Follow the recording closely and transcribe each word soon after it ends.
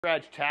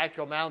Stretch.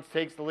 Tactical Mounds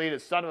takes the lead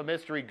as Son of a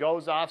Mystery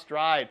goes off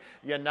stride.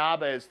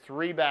 Yanaba is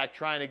 3-back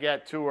trying to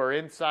get to her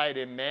inside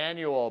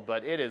Emmanuel,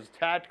 but it is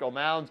Tactical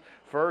Mounds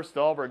first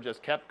over and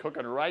just kept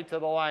cooking right to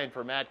the line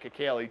for Matt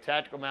Kakaley.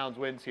 Tactical Mounds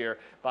wins here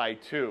by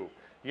 2.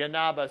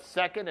 Yanaba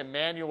second,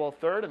 Emmanuel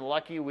third, and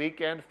Lucky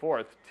Weekend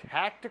fourth.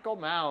 Tactical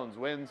Mounds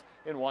wins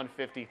in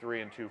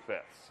 153 2/5.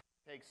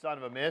 Takes Son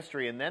of a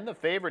Mystery, and then the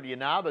favorite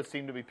Yanaba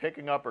seemed to be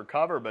picking up her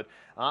cover, but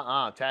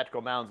Tactical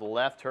Mounds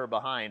left her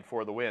behind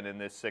for the win in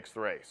this 6th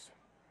race.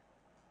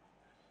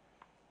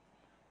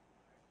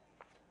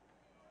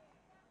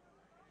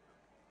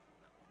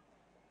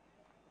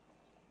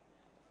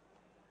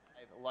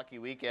 Lucky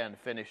Weekend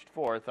finished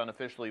 4th,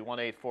 unofficially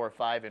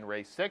 1-8-4-5 in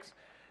race 6.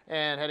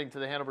 And heading to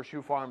the Hanover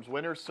Shoe Farms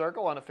winner's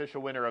circle,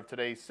 unofficial winner of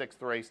today's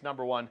 6th race,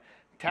 number 1,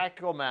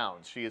 Tactical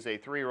Mounds. She is a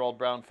 3-year-old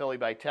brown filly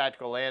by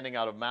Tactical Landing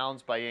out of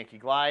Mounds by Yankee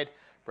Glide,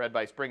 bred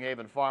by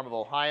Springhaven Farm of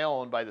Ohio,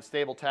 owned by the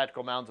stable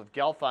Tactical Mounds of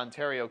Guelph,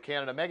 Ontario,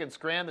 Canada. Megan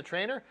Scran, the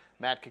trainer.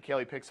 Matt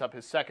Kakaley picks up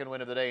his 2nd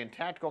win of the day in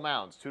Tactical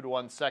Mounds,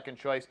 2-1 second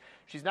choice.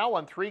 She's now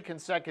won 3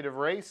 consecutive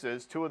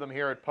races, 2 of them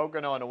here at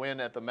Pocono and a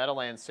win at the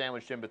Meadowlands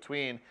sandwiched in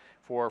between,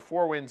 for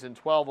 4 wins in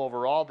 12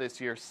 overall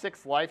this year,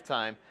 6th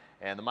lifetime.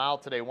 And the mile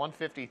today,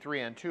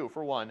 153 2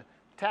 for 1,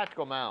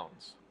 Tactical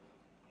Mounds.